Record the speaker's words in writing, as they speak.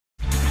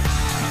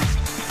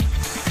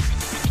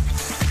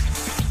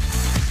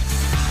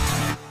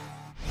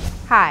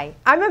Hi,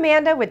 I'm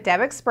Amanda with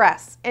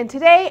DevExpress, and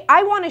today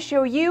I want to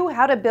show you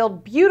how to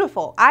build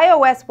beautiful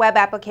iOS web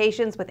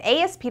applications with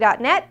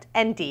ASP.NET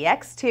and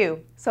DX2.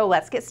 So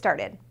let's get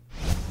started.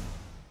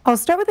 I'll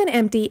start with an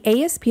empty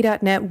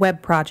ASP.NET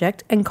web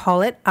project and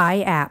call it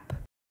iApp.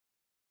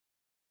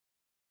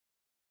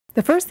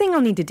 The first thing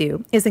I'll need to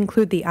do is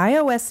include the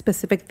iOS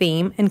specific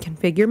theme and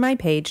configure my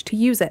page to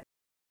use it.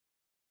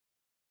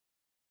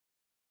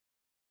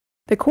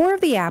 The core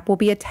of the app will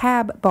be a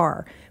tab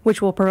bar,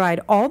 which will provide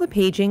all the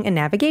paging and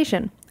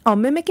navigation. I'll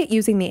mimic it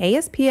using the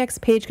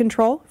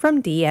ASPxPageControl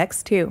from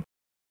DX2.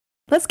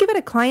 Let's give it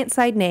a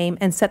client-side name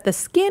and set the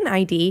skin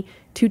ID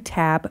to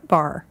tab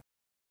bar.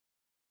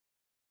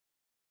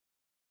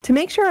 To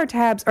make sure our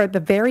tabs are at the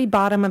very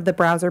bottom of the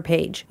browser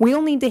page,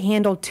 we'll need to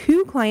handle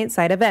two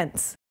client-side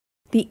events.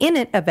 The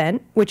init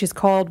event, which is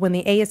called when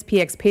the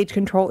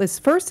ASPxPageControl is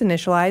first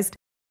initialized,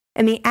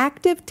 and the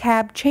active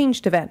tab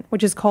changed event,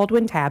 which is called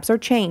when tabs are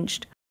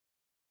changed.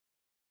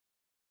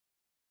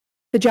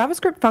 The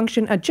JavaScript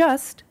function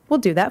adjust will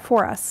do that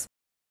for us.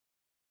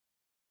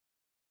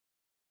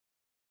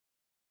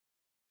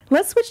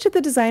 Let's switch to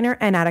the designer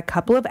and add a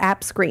couple of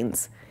app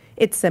screens.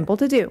 It's simple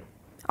to do.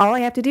 All I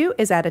have to do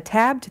is add a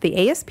tab to the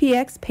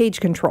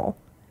ASPxPageControl.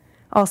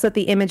 I'll set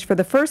the image for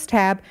the first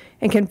tab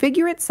and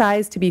configure its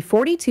size to be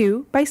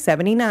 42 by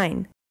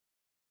 79.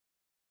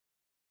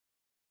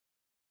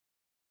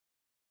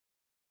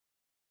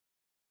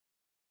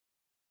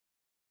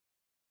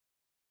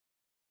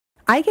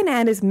 I can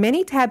add as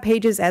many tab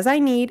pages as I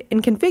need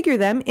and configure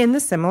them in the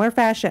similar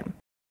fashion.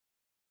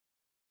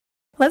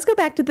 Let's go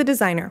back to the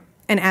designer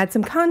and add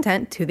some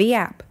content to the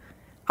app.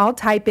 I'll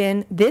type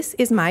in, "This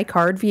is my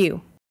card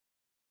view."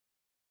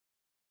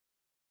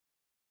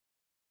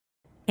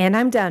 And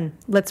I'm done.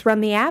 Let's run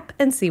the app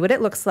and see what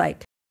it looks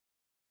like.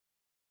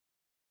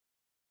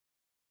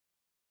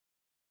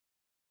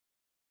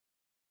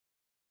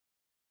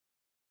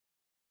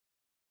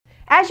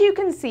 As you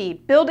can see,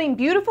 building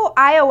beautiful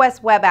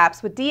iOS web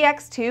apps with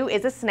DX2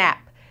 is a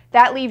snap.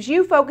 That leaves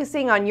you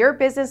focusing on your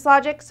business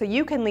logic so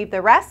you can leave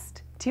the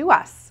rest to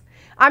us.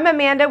 I'm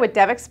Amanda with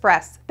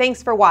DevExpress.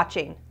 Thanks for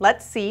watching.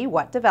 Let's see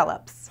what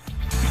develops.